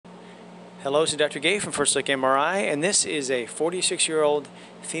Hello, this is Dr. Gay from First Look MRI, and this is a 46-year-old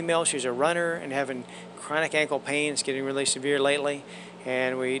female. She's a runner and having chronic ankle pain. It's getting really severe lately,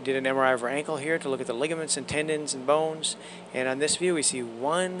 and we did an MRI of her ankle here to look at the ligaments and tendons and bones. And on this view, we see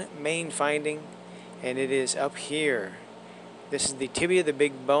one main finding, and it is up here. This is the tibia, the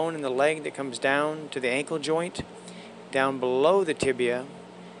big bone in the leg that comes down to the ankle joint. Down below the tibia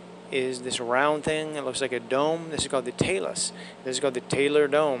is this round thing. It looks like a dome. This is called the talus. This is called the talar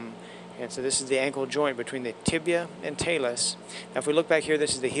dome. And so this is the ankle joint between the tibia and talus. Now if we look back here,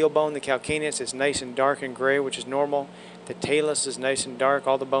 this is the heel bone, the calcaneus. It's nice and dark and gray, which is normal. The talus is nice and dark.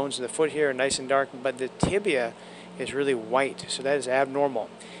 All the bones in the foot here are nice and dark, but the tibia is really white, so that is abnormal.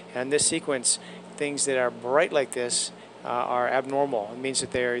 And in this sequence, things that are bright like this are abnormal. It means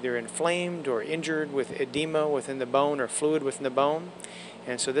that they're either inflamed or injured with edema within the bone or fluid within the bone.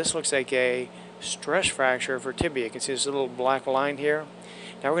 And so this looks like a stress fracture for tibia. You can see this little black line here.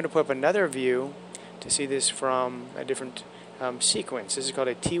 Now we're going to put up another view to see this from a different sequence. This is called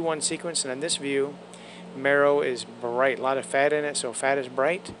a T1 sequence, and on this view, marrow is bright, a lot of fat in it, so fat is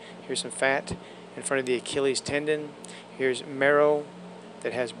bright. Here's some fat in front of the Achilles tendon. Here's marrow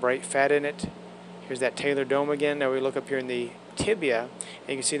that has bright fat in it. Here's that talar dome again. Now we look up here in the tibia, and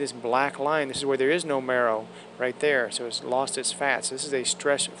you can see this black line. This is where there is no marrow right there, so it's lost its fat. So this is a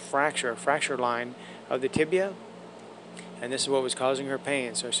stress fracture, a fracture line of the tibia. And this is what was causing her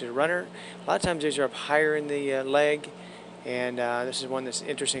pain. So she's a runner. A lot of times these are up higher in the leg, and this is one that's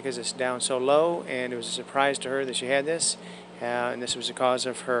interesting because it's down so low, and it was a surprise to her that she had this, and this was the cause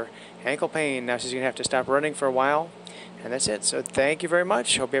of her ankle pain. Now she's going to have to stop running for a while, and that's it. So thank you very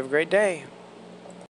much. Hope you have a great day.